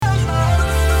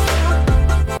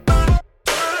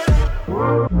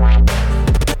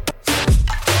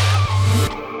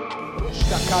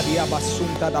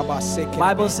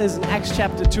Bible says in Acts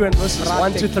chapter 2 and verses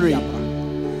 1 to 3,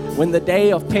 when the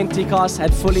day of Pentecost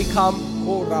had fully come,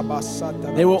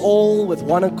 they were all with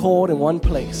one accord in one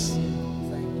place.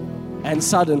 And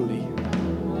suddenly,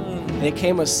 there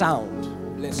came a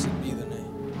sound. Blessed be the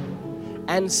name.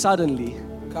 And suddenly,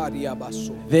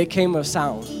 there came a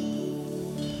sound.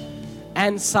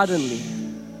 And suddenly,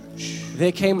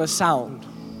 there came a sound.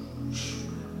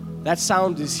 That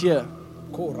sound is here.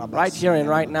 Right here and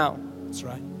right now. That's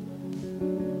right.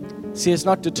 See, it's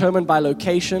not determined by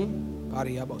location,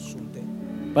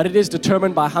 but it is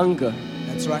determined by hunger.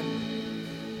 That's right.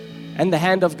 And the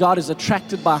hand of God is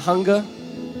attracted by hunger.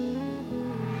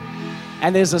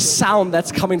 And there's a sound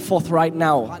that's coming forth right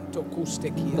now,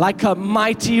 like a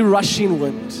mighty rushing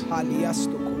wind.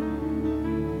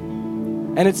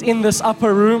 And it's in this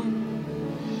upper room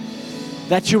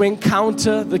that you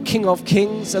encounter the King of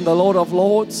Kings and the Lord of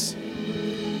Lords.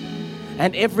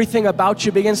 And everything about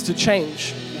you begins to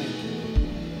change.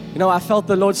 You know, I felt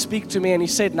the Lord speak to me and He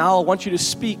said, now I want you to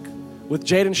speak with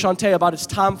Jade and Shantae about it's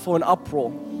time for an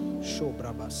uproar.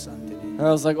 And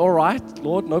I was like, all right,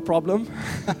 Lord, no problem.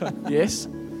 Yes.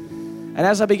 And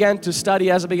as I began to study,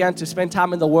 as I began to spend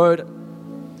time in the Word,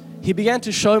 He began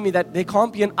to show me that there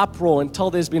can't be an uproar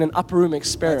until there's been an upper room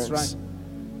experience. That's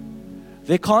right.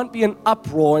 There can't be an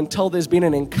uproar until there's been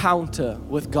an encounter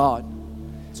with God.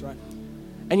 That's right.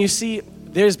 And you see,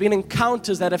 there's been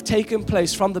encounters that have taken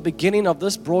place from the beginning of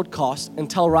this broadcast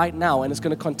until right now, and it's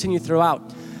going to continue throughout.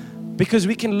 Because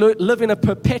we can live in a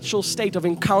perpetual state of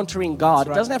encountering God.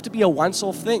 Right. It doesn't have to be a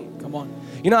once-off thing. Come on.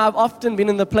 You know, I've often been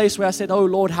in the place where I said, oh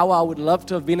Lord, how I would love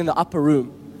to have been in the upper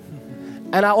room.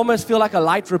 And I almost feel like a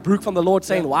light rebuke from the Lord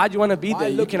saying, why do you want to be there?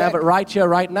 You can have it right here,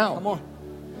 right now. Come on.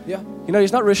 Yeah. You know,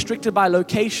 He's not restricted by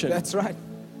location. That's right.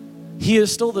 He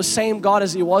is still the same God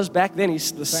as He was back then.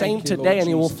 He's the same you, today, Lord and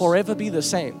He will Jesus. forever be the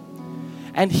same.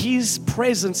 And His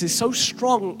presence is so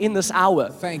strong in this hour.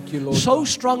 Thank you, Lord. So God.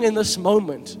 strong in this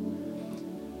moment.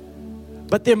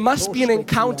 But there must be an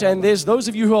encounter, and there's those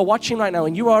of you who are watching right now,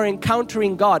 and you are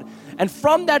encountering God. And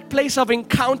from that place of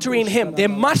encountering Him, there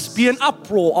must be an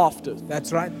uproar after.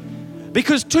 That's right.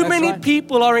 Because too That's many right.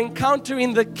 people are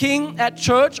encountering the King at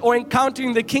church or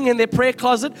encountering the King in their prayer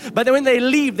closet, but then when they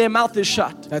leave, their mouth is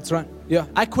shut. That's right. Yeah.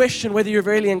 I question whether you've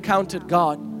really encountered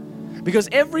God. Because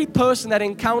every person that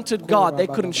encountered God, they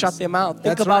couldn't shut their mouth.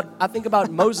 I think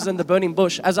about Moses and the burning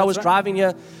bush. As I was driving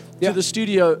here to the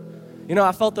studio, you know,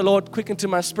 I felt the Lord quicken to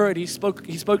my spirit. He spoke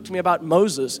to me about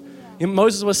Moses. And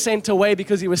Moses was sent away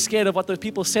because he was scared of what the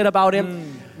people said about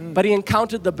him. But he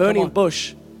encountered the burning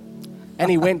bush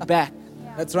and he went back.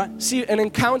 That's right. See, an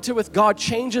encounter with God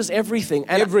changes everything.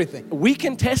 And Everything. we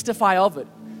can testify of it.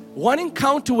 One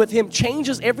encounter with Him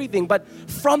changes everything. But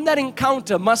from that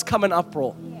encounter must come an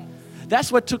uproar.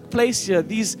 That's what took place here.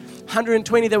 These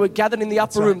 120 that were gathered in the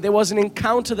upper room, there was an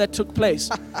encounter that took place.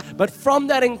 But from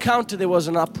that encounter, there was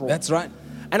an uproar. That's right.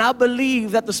 And I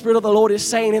believe that the Spirit of the Lord is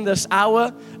saying in this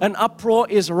hour, an uproar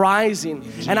is rising.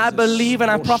 And I believe and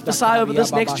I prophesy over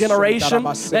this next generation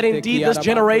that indeed this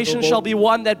generation shall be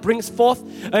one that brings forth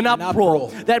an uproar,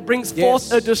 that brings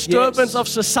forth a disturbance of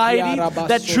society,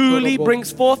 that truly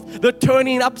brings forth the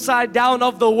turning upside down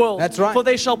of the world. That's right. For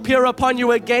they shall peer upon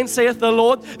you again, saith the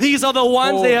Lord. These are the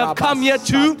ones they have come here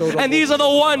to, and these are the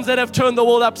ones that have turned the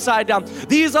world upside down.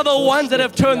 These are the ones that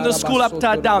have turned the school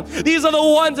upside down. These are the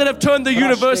ones that have turned the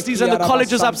universities and the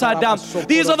colleges upside down.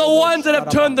 These are the ones that have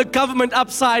turned the government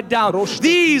upside down.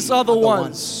 These are the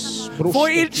ones. For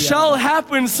it shall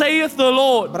happen, saith the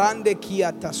Lord.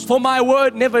 For my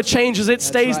word never changes, it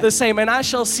stays the same. And I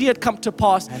shall see it come to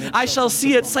pass. I shall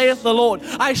see it, saith the Lord.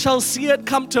 I shall see it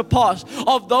come to pass.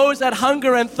 Of those that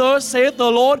hunger and thirst, saith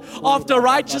the Lord, after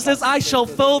righteousness I shall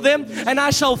fill them. And I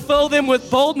shall fill them with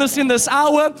boldness in this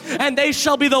hour. And they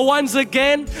shall be the ones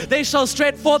again. They shall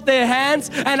stretch forth their hands.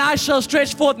 And I shall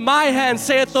stretch forth my hands,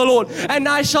 saith the Lord. And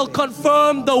I shall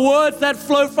confirm the words that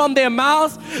flow from their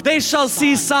mouths. They shall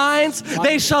see signs.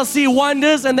 They shall see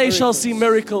wonders, and they shall see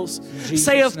miracles.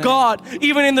 Saith God,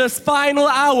 even in this final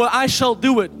hour, I shall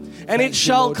do it. And it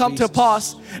shall come to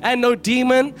pass. And no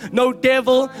demon, no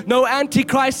devil, no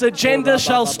antichrist agenda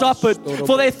shall stop it.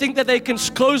 For they think that they can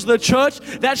close the church.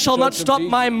 That shall not stop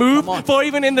my move. For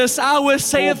even in this hour,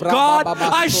 saith God,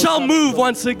 I shall move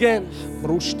once again.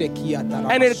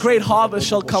 And a great harvest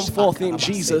shall come forth in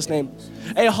Jesus' name.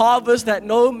 A harvest that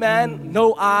no man,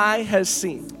 no eye has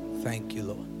seen. Thank you,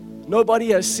 Lord. Nobody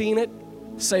has seen it,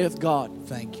 saith God.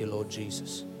 Thank you, Lord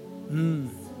Jesus.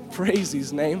 Praise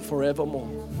His name forevermore.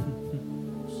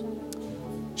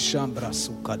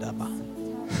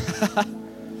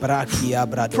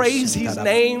 Praise His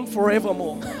name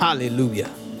forevermore. Hallelujah.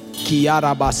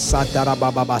 Kiara basata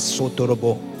rababa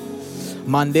sotorobo.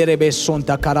 Manderebe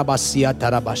sonta karabasia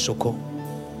tarabashoko.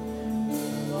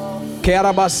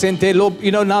 Kerabasente lob.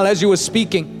 You know, now as you were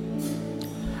speaking,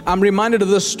 I'm reminded of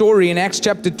the story in Acts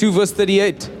chapter 2 verse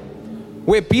 38,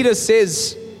 where Peter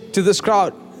says to this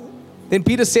crowd, then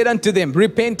Peter said unto them,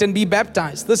 repent and be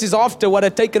baptized. This is after what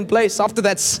had taken place, after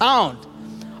that sound,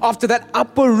 after that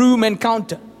upper room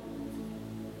encounter.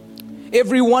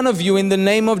 Every one of you in the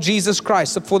name of Jesus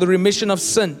Christ, for the remission of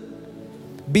sin,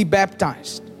 be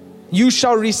baptized. You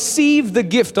shall receive the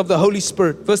gift of the Holy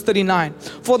Spirit. Verse 39,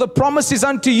 for the promise is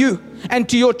unto you and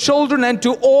to your children and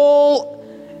to all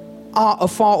are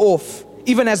afar off,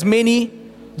 even as many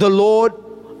the Lord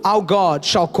our God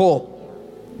shall call.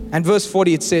 And verse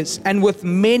 40 it says, and with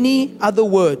many other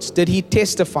words did he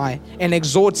testify and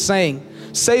exhort, saying,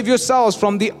 save yourselves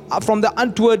from the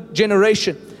untoward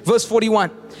generation. Verse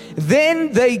 41,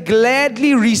 then they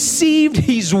gladly received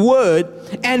his word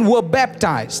and were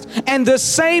baptized. And the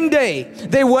same day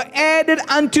they were added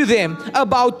unto them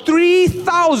about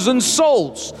 3,000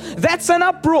 souls. That's an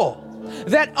uproar.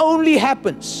 That only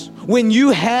happens when you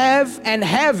have and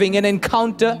having an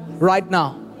encounter right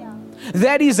now.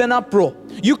 That is an uproar.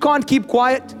 You can't keep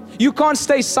quiet. You can't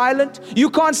stay silent. You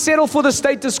can't settle for the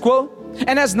status quo.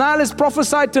 And as Niall has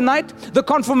prophesied tonight, the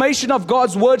confirmation of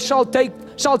God's word shall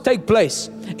take place.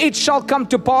 It shall come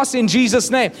to pass in Jesus'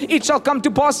 name. It shall come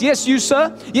to pass. Yes, you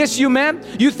sir. Yes, you ma'am.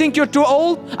 You think you're too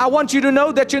old? I want you to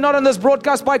know that you're not on this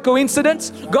broadcast by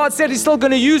coincidence. God said He's still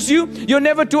going to use you. You're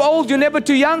never too old. You're never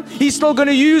too young. He's still going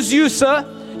to use you,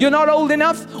 sir. You're not old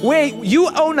enough. Where you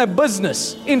own a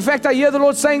business. In fact, I hear the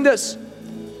Lord saying this.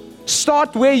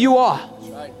 Start where you are.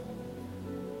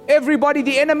 Everybody,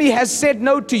 the enemy has said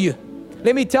no to you.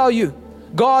 Let me tell you,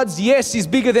 God's yes is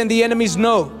bigger than the enemy's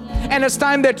no. And it's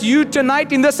time that you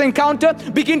tonight in this encounter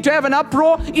begin to have an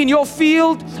uproar in your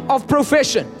field of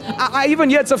profession. I even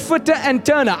hear it's a fitter and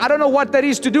turner. I don't know what that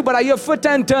is to do, but I hear fitter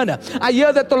and turner. I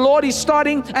hear that the Lord is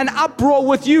starting an uproar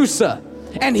with you, sir.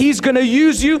 And He's going to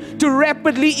use you to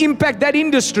rapidly impact that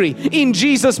industry in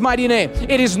Jesus' mighty name.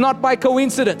 It is not by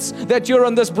coincidence that you're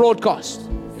on this broadcast.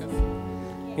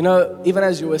 You know, even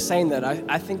as you were saying that,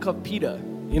 I think of Peter.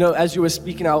 You know, as you were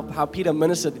speaking how Peter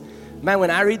ministered, man,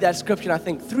 when I read that scripture, I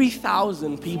think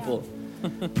 3,000 people.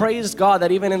 Praise God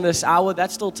that even in this hour,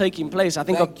 that's still taking place. I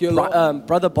think of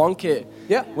Brother Bonke,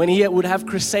 when he would have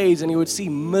crusades and he would see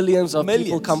millions of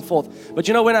people come forth. But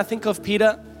you know, when I think of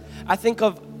Peter, I think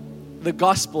of the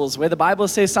Gospels where the Bible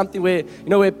says something where, you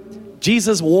know, where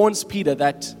Jesus warns Peter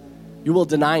that you will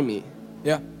deny me.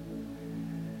 Yeah.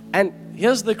 And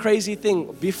here's the crazy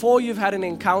thing. Before you've had an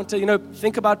encounter, you know,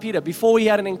 think about Peter. Before he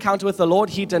had an encounter with the Lord,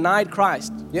 he denied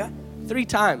Christ. Yeah. 3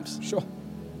 times. Sure.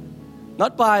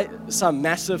 Not by some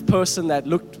massive person that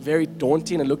looked very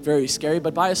daunting and looked very scary,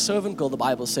 but by a servant girl, the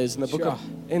Bible says in the book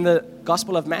in the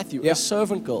Gospel of Matthew, a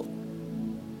servant girl.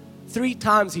 3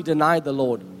 times he denied the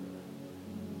Lord.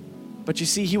 But you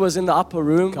see, he was in the upper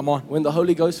room when the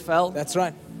Holy Ghost fell. That's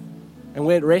right. And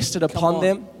when it rested upon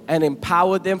them and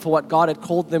empowered them for what God had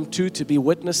called them to be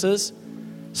witnesses,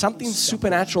 something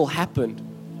supernatural happened.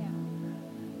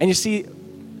 And you see,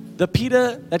 the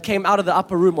Peter that came out of the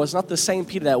upper room was not the same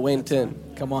Peter that went in.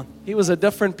 Come on. He was a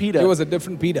different Peter. He was a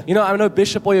different Peter. You know, I know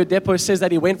Bishop Oyedepo says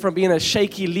that he went from being a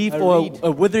shaky leaf or a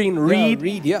withering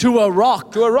reed to a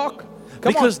rock. To a rock.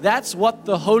 Because that's what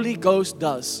the Holy Ghost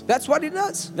does. That's what He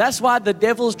does. That's why the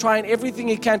devil's trying everything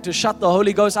he can to shut the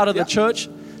Holy Ghost out of the church,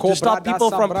 to stop people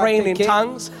from praying in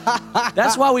tongues.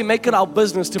 That's why we make it our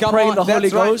business to pray in the Holy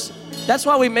Ghost. That's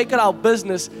why we make it our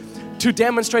business to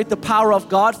demonstrate the power of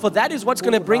God, for that is what's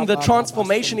going to bring the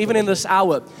transformation even in this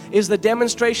hour, is the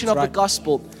demonstration of the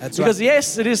gospel. Because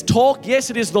yes, it is talk,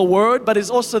 yes, it is the word, but it's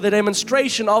also the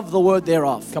demonstration of the word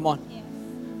thereof. Come on.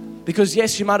 Because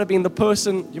yes, you might have been the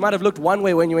person, you might have looked one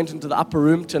way when you went into the upper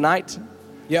room tonight.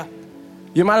 Yeah.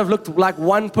 You might have looked like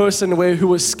one person who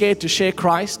was scared to share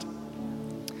Christ.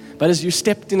 But as you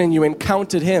stepped in and you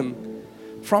encountered Him,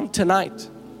 from tonight,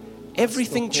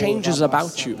 everything changes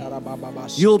about you.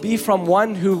 You'll be from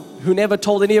one who never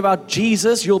told any about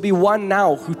Jesus. You'll be one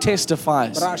now who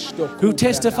testifies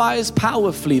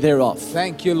powerfully thereof.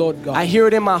 Thank you, Lord God. I hear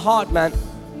it in my heart, man.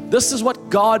 This is what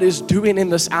God is doing in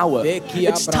this hour.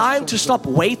 It's time to stop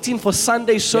waiting for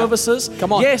Sunday services.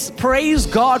 Come on. Yes, praise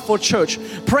God for church.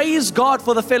 Praise God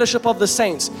for the fellowship of the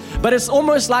saints. But it's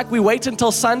almost like we wait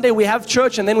until Sunday, we have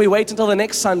church, and then we wait until the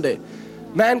next Sunday.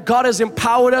 Man, God has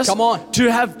empowered us to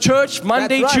have church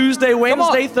Monday, Tuesday,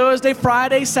 Wednesday, Thursday,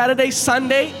 Friday, Saturday,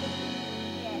 Sunday.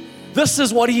 This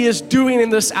is what He is doing in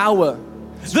this hour.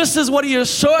 This is what He is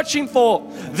searching for.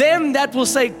 Them that will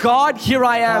say, God, here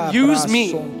I am, use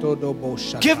me.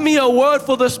 Give me a word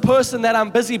for this person that I'm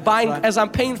busy buying as I'm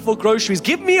paying for groceries.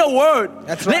 Give me a word.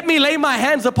 Let me lay my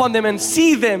hands upon them and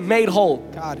see them made whole.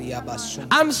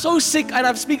 I'm so sick, and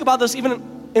I speak about this even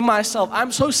in myself.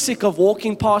 I'm so sick of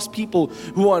walking past people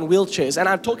who are in wheelchairs, and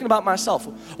I'm talking about myself.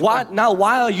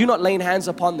 Why are you not laying hands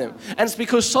upon them? And it's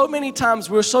because so many times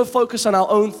we're so focused on our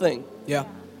own thing. Yeah.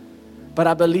 But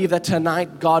I believe that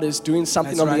tonight God is doing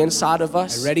something on the inside of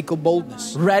us. A radical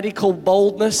boldness. Radical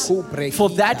boldness. For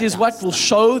that is what will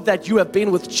show that you have been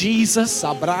with Jesus.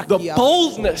 The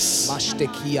boldness.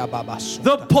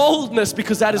 The boldness,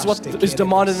 because that is what is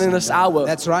demanded in this hour.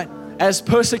 That's right. As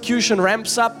persecution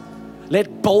ramps up,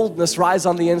 let boldness rise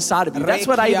on the inside of you. That's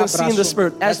what I even see in the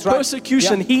Spirit. As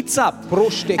persecution heats up,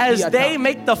 as they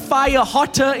make the fire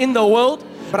hotter in the world,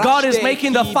 God is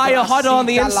making the fire hotter on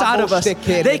the inside of us.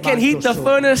 They can heat the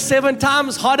furnace 7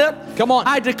 times hotter. Come on.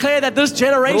 I declare that this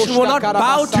generation will not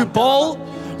bow to Baal.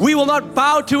 We will not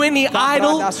bow to any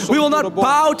idol. We will not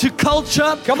bow to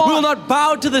culture. We will not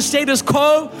bow to the status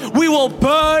quo. We will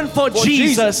burn for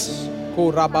Jesus.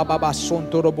 Boldness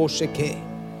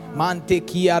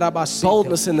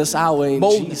in this hour in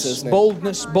Jesus' name.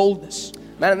 Boldness.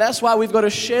 Man, and that's why we've got to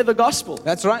share the gospel.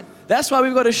 That's right. That's why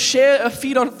we've got to share a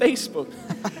feed on Facebook.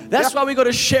 That's why we've got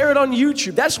to share it on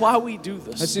YouTube. That's why we do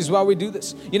this. This is why we do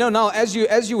this. You know, now as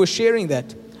you were sharing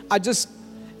that,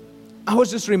 I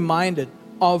was just reminded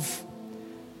of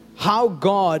how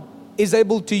God is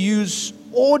able to use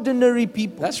ordinary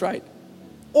people. That's right.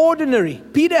 Ordinary.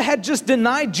 Peter had just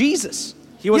denied Jesus.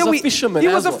 He was a fisherman. He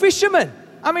was a fisherman.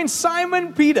 I mean,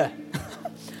 Simon Peter,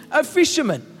 a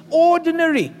fisherman,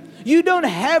 ordinary. You don't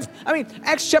have,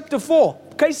 Acts chapter 4,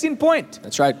 case in point.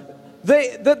 That's right.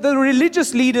 The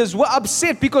religious leaders were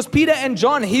upset because Peter and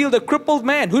John healed a crippled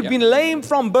man who'd been lame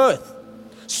from birth.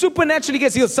 Supernaturally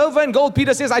gets healed. Silver and gold,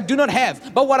 Peter says, I do not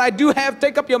have. But what I do have,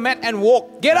 take up your mat and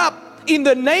walk. Get up. In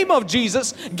the name of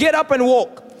Jesus, get up and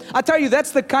walk. I tell you,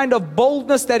 that's the kind of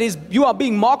boldness that you are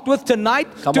being marked with tonight,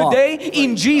 today,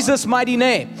 in Jesus' mighty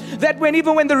name. That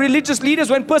even when the religious leaders,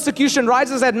 when persecution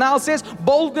rises, that now says,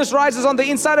 boldness rises on the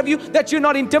inside of you, that you're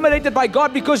not intimidated by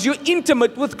God because you're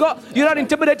intimate with God. You're not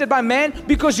intimidated by man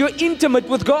because you're intimate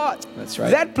with God. That's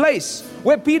right. That place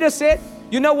where Peter said,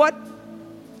 you know what?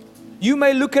 You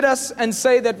may look at us and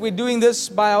say that we're doing this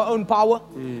by our own power.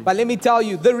 But let me tell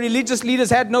you, the religious leaders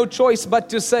had no choice but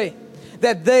to say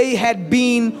that they had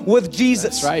been with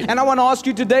Jesus. That's right. And I want to ask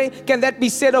you today, can that be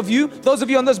said of you? Those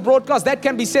of you on this broadcast, that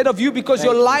can be said of you because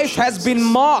your life has been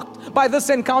marked by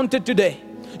this encounter today.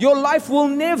 Your life will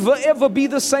never ever be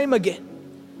the same again.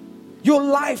 Your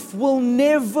life will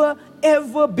never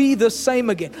ever be the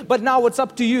same again. But now it's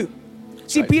up to you.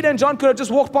 See, Peter and John could have just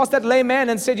walked past that lame man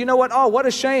and said, you know what? Oh, what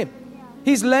a shame.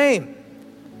 He's lame.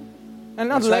 And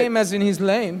not lame as in he's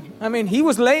lame. I mean, he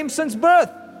was lame since birth.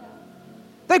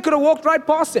 They could have walked right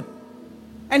past him.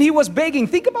 And he was begging.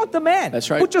 Think about the man. That's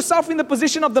right. Put yourself in the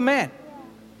position of the man.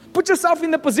 Put yourself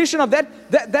in the position of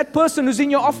that person who's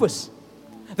in your office.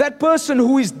 That person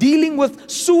who is dealing with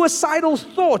suicidal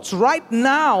thoughts right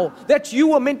now that you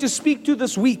were meant to speak to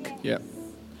this week. Yeah.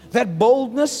 That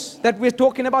boldness that we're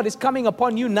talking about is coming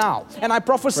upon you now. And I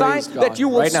prophesy that you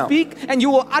will speak and you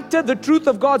will utter the truth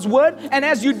of God's word. And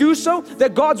as you do so,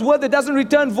 that God's word that doesn't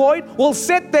return void will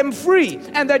set them free.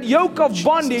 And that yoke of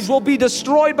bondage will be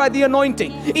destroyed by the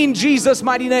anointing. In Jesus'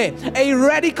 mighty name. A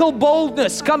radical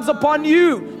boldness comes upon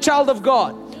you, child of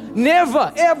God.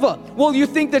 Never, ever will you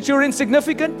think that you're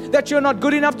insignificant, that you're not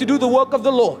good enough to do the work of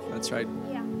the Lord. That's right.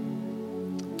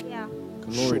 Yeah.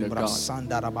 Glory to God.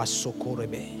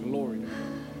 Glory.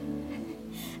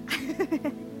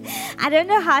 I don't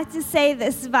know how to say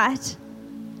this, but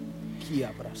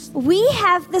we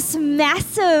have this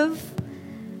massive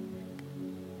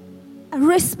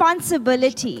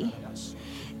responsibility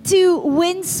to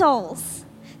win souls,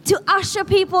 to usher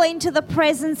people into the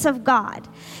presence of God,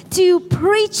 to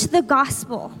preach the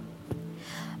gospel.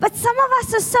 But some of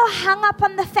us are so hung up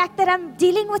on the fact that I'm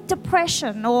dealing with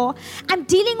depression or I'm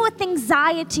dealing with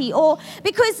anxiety, or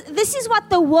because this is what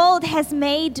the world has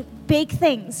made big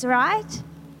things, right?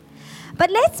 But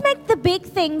let's make the big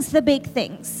things the big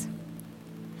things.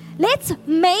 Let's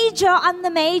major on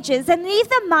the majors and leave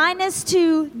the minors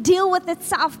to deal with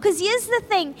itself. Because here's the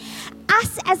thing,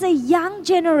 us as a young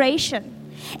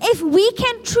generation, if we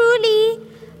can truly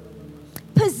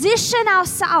position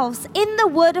ourselves in the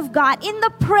Word of God, in the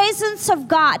presence of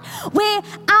God, where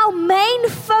our main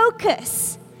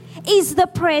focus is the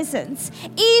presence,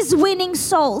 is winning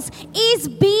souls, is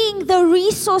being the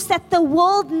resource that the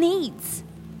world needs,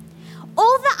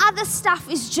 all the other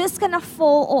stuff is just going to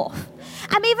fall off.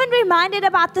 I'm even reminded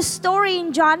about the story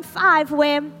in John 5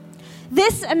 where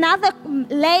another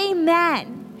lame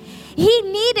man, he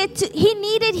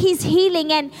needed his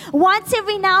healing, and once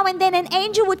every now and then an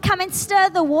angel would come and stir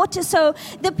the water. So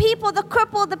the people, the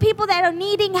crippled, the people that are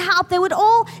needing help, they would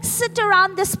all sit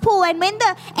around this pool, and when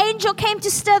the angel came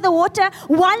to stir the water,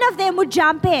 one of them would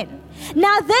jump in.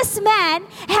 Now this man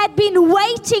had been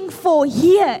waiting for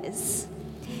years,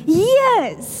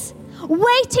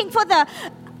 waiting for the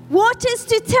waters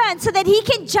to turn so that he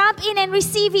can jump in and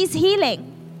receive his healing.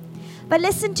 But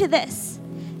listen to this.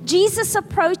 Jesus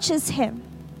approaches him.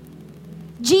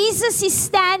 Jesus is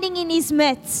standing in his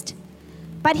midst,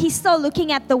 but he's still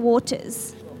looking at the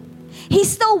waters. He's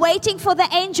still waiting for the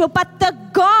angel, but the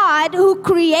God who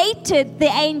created the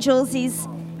angels is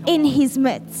in his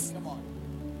midst.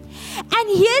 And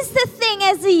here's the thing,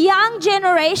 as a young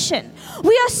generation,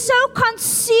 we are so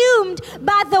consumed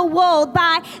by the world,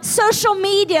 by social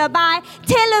media, by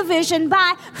television,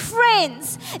 by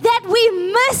friends, that we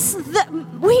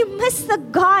miss the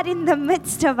God in the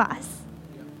midst of us.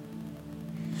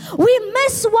 We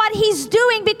miss what he's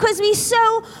doing because we're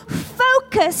so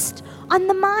focused on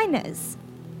the minors.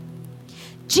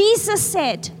 Jesus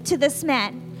said to this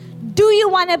man, "Do you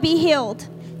want to be healed?"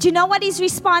 Do you know what his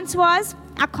response was?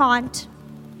 "I can't."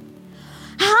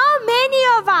 How many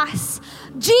of us,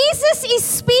 Jesus is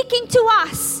speaking to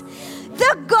us,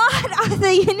 the God of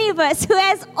the universe who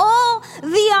has all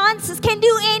the answers, can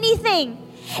do anything,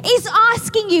 is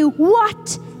asking you,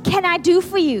 "What can I do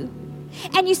for you?"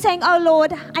 And you're saying, "Oh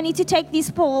Lord, I need to take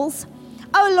these pills.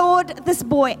 Oh Lord, this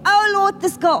boy. Oh Lord,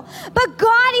 this girl." But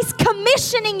God is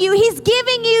commissioning you. He's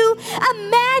giving you a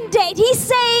mandate. He's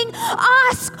saying,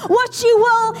 "Ask what you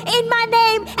will in my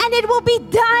name and it will be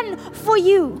done for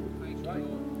you."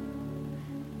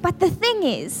 But the thing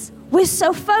is, we're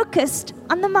so focused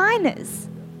on the minors.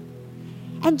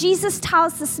 And Jesus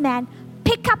tells this man,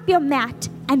 "Pick up your mat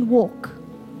and walk."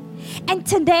 And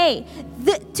tonight,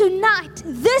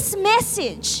 this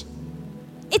message,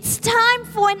 it's time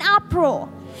for an uproar.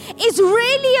 It's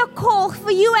really a call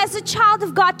for you as a child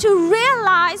of God to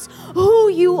realize who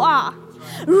you are.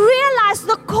 Realize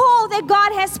the call that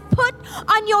God has put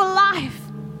on your life.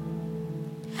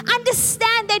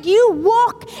 Understand that you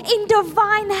walk in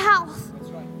divine health.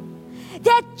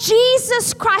 That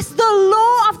Jesus Christ, the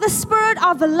law of the Spirit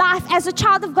of life as a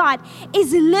child of God,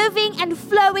 is living and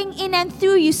flowing in and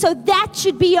through you. So that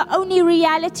should be your only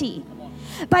reality.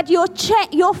 But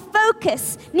your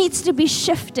focus needs to be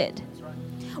shifted.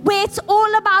 Where it's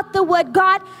all about the word.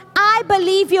 God, I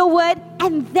believe your word,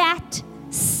 and that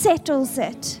settles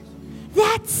it.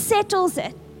 That settles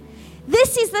it.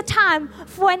 This is the time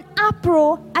for an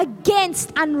uproar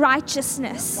against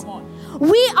unrighteousness.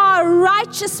 We are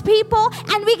righteous people,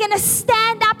 and we're going to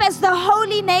stand up as the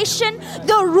holy nation,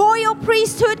 the royal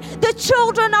priesthood, the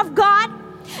children of God.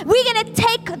 We're going to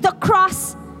take the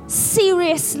cross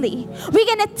seriously. We're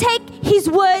going to take his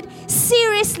word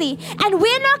seriously. And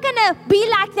we're not going to be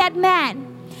like that man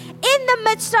in the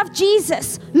midst of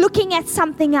Jesus, looking at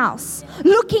something else,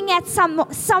 looking at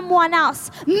someone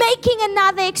else, making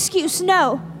another excuse.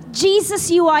 No, Jesus,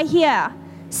 you are here,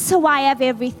 so I have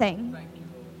everything.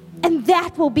 And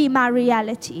that will be my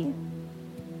reality.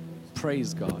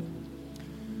 Praise God.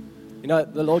 You know,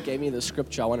 the Lord gave me the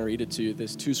scripture. I want to read it to you.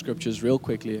 There's two scriptures real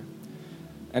quickly.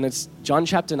 And it's John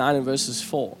chapter 9 and verses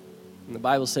 4. And the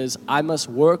Bible says, "I must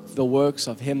work the works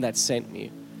of him that sent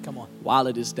me." Come on. "While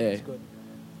it is day.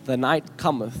 The night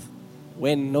cometh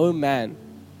when no man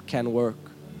can work."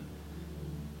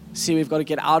 See, we've got to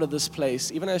get out of this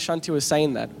place. Even as Shanti was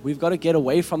saying that, we've got to get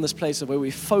away from this place of where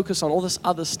we focus on all this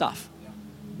other stuff.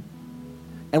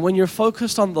 And when you're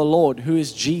focused on the Lord, who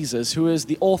is Jesus, who is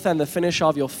the author and the finisher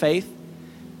of your faith,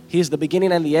 He is the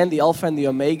beginning and the end, the Alpha and the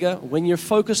Omega. When you're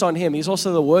focused on Him, He's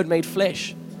also the Word made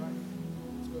flesh.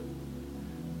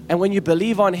 And when you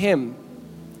believe on Him,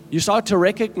 you start to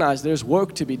recognize there's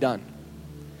work to be done.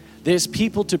 There's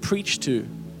people to preach to.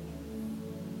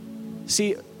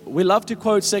 See, we love to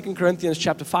quote 2 Corinthians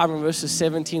chapter 5 and verses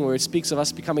 17, where it speaks of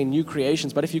us becoming new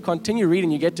creations. But if you continue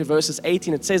reading, you get to verses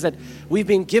 18, it says that we've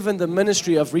been given the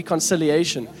ministry of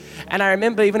reconciliation. And I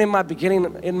remember even in my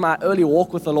beginning, in my early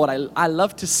walk with the Lord, I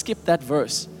love to skip that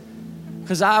verse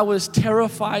because I was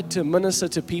terrified to minister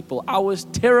to people. I was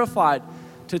terrified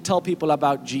to tell people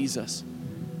about Jesus.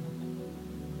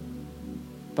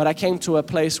 But I came to a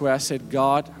place where I said,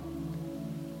 God,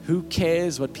 who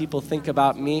cares what people think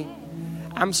about me?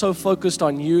 I'm so focused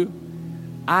on you.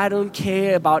 I don't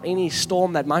care about any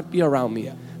storm that might be around me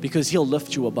because He'll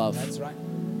lift you above. That's right.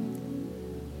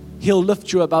 He'll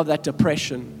lift you above that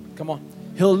depression. Come on.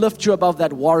 He'll lift you above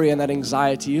that worry and that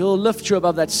anxiety. He'll lift you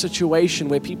above that situation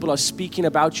where people are speaking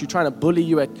about you, trying to bully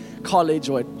you at college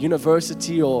or at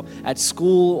university or at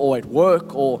school or at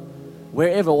work or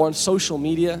wherever, or on social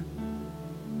media.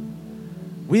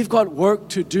 We've got work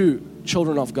to do,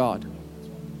 children of God.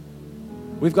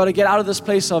 We've got to get out of this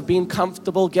place of being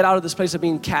comfortable, get out of this place of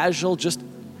being casual, just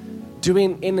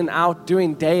doing in and out,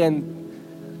 doing day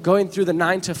and going through the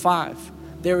 9 to 5.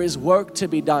 There is work to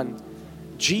be done.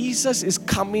 Jesus is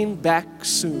coming back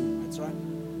soon. That's right.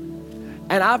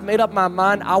 And I've made up my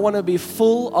mind, I want to be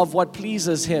full of what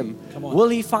pleases Him. Will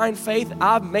He find faith?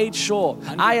 I've made sure.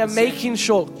 100%. I am making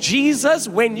sure. Jesus,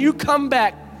 when you come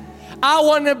back, I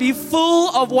want to be full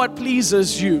of what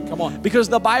pleases you. Come on. Because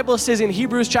the Bible says in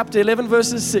Hebrews chapter 11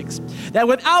 verses 6 that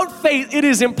without faith it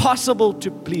is impossible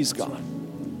to please God.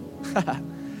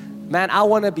 Man, I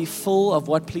want to be full of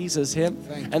what pleases Him.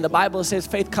 And the Bible says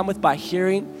faith cometh by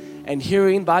hearing, and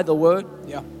hearing by the word.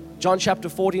 Yeah. John chapter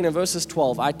 14 and verses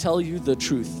 12. I tell you the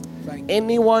truth.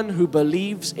 Anyone who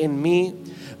believes in me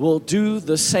will do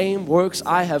the same works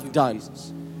I have done,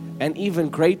 and even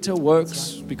greater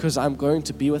works, because I'm going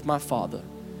to be with my Father.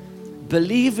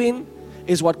 Believing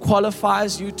is what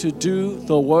qualifies you to do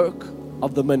the work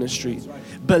of the ministry.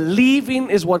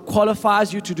 Believing is what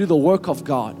qualifies you to do the work of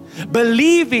God.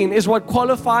 Believing is what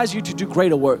qualifies you to do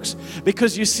greater works.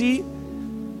 Because you see,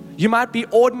 you might be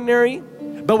ordinary,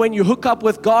 but when you hook up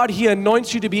with God, He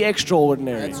anoints you to be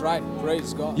extraordinary. That's right.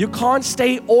 Praise God. You can't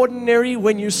stay ordinary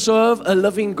when you serve a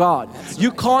living God.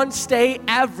 You can't stay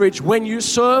average when you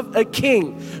serve a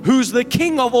King who's the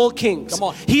King of all kings. Come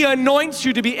on. He anoints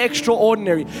you to be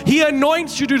extraordinary. He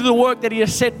anoints you to do the work that He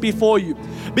has set before you.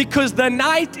 Because the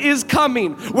night is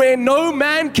coming where no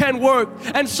man can work.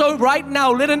 And so right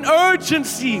now, let an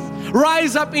urgency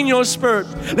rise up in your spirit.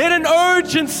 Let an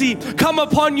urgency come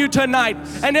upon you tonight.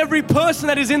 And every person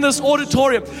that is in this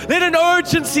auditorium, let an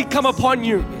urgency come upon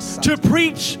you to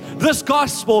preach this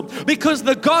gospel. Because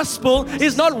the gospel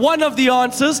is not one of the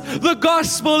answers. The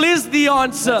gospel is the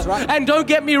answer. That's right. And don't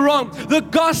get me wrong, the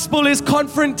gospel is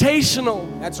confrontational.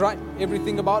 That's right.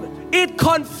 Everything about it. It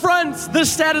confronts the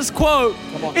status quo.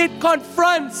 It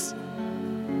confronts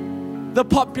the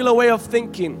popular way of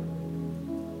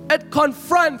thinking. It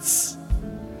confronts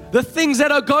the things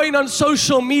that are going on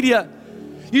social media.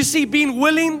 You see, being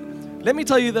willing, let me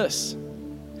tell you this.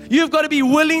 You've got to be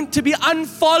willing to be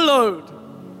unfollowed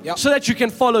so that you can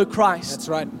follow Christ. That's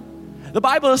right. The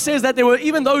Bible says that there were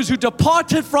even those who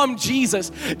departed from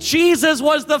Jesus. Jesus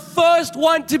was the first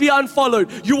one to be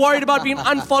unfollowed. You worried about being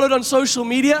unfollowed on social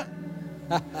media?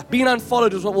 Being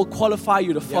unfollowed is what will qualify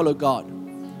you to follow God.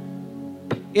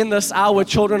 In this hour,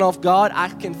 children of God, I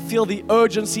can feel the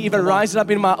urgency even rising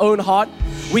up in my own heart.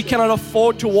 We cannot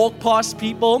afford to walk past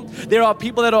people. There are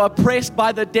people that are oppressed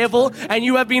by the devil, and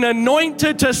you have been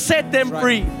anointed to set them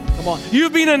free. Come on.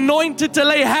 You've been anointed to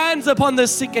lay hands upon the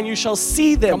sick, and you shall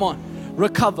see them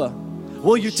recover.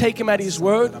 Will you take Him at His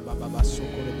word?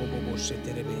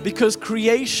 Because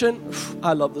creation,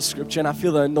 I love the scripture and I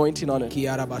feel the anointing on it.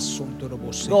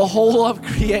 The whole of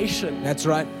creation. That's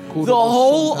right. The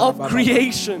whole of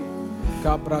creation.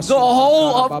 The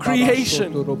whole of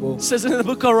creation. It says in the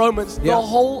book of Romans, the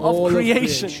whole of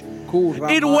creation.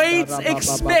 It waits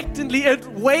expectantly. It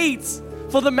waits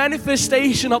for the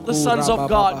manifestation of the sons of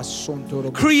God.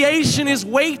 Creation is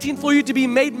waiting for you to be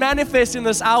made manifest in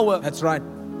this hour. That's right.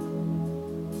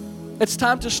 It's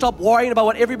time to stop worrying about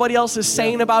what everybody else is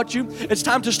saying about you. It's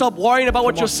time to stop worrying about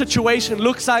what your situation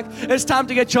looks like. It's time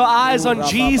to get your eyes on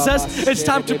Jesus. It's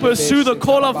time to pursue the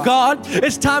call of God.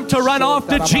 It's time to run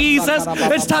after Jesus.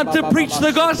 It's time to preach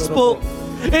the gospel.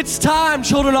 It's time,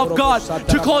 children of God,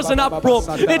 to cause an uproar.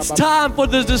 It's time for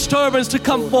the disturbance to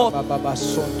come forth.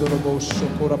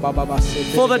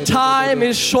 For the time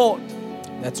is short.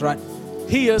 That's right.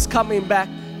 He is coming back.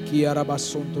 He is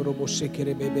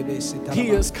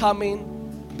coming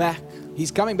back. He's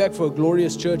coming back for a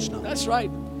glorious church now. That's right.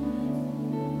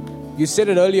 You said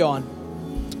it earlier on.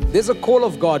 There's a call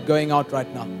of God going out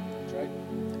right now.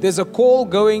 There's a call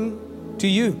going to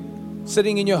you,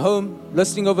 sitting in your home,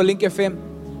 listening over Link FM,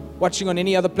 watching on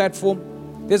any other platform.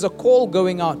 There's a call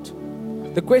going out.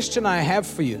 The question I have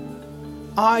for you,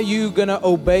 are you going to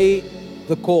obey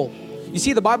the call? You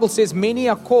see, the Bible says many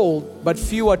are called, but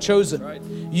few are chosen. Right.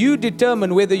 You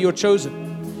determine whether you're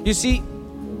chosen. You see,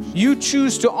 you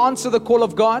choose to answer the call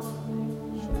of God.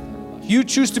 You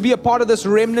choose to be a part of this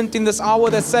remnant in this hour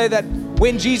that say that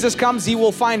when Jesus comes, He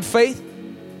will find faith,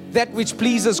 that which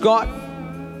pleases God.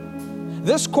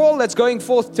 This call that's going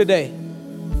forth today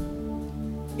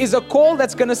is a call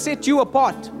that's going to set you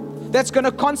apart, that's going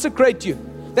to consecrate you,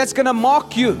 that's going to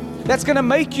mark you, that's going to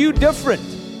make you different.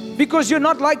 because you're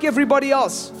not like everybody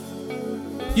else.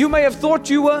 You may have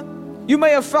thought you were. You may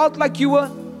have felt like you were.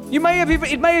 It may have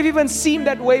even seemed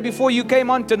that way before you came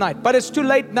on tonight, but it's too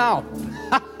late now.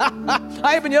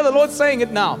 I even hear the Lord saying it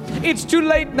now. It's too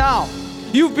late now.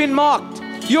 You've been marked.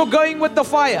 You're going with the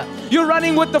fire. You're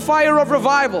running with the fire of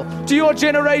revival to your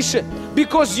generation,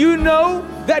 because you know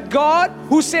that God,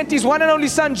 who sent His one and only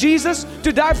Son Jesus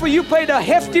to die for you, paid a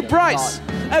hefty price,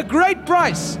 a great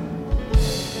price,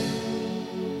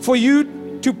 for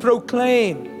you to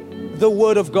proclaim the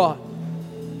Word of God.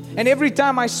 And every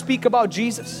time I speak about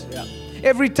Jesus,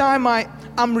 every time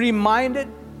I'm reminded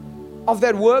of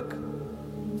that work,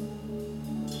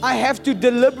 I have to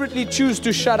deliberately choose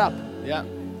to shut up.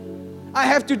 I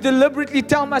have to deliberately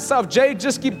tell myself, Jay,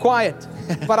 just keep quiet.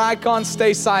 But I can't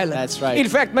stay silent. That's right. In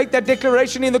fact, make that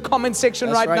declaration in the comment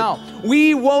section right now.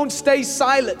 We won't stay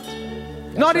silent.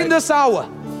 Not in this hour.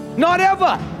 Not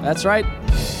ever. That's right.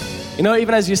 You know,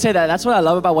 even as you say that, that's what I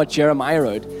love about what Jeremiah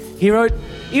wrote. He wrote,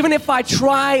 even if I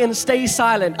try and stay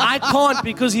silent, I can't,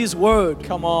 because His word,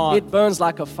 come on, it burns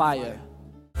like a fire.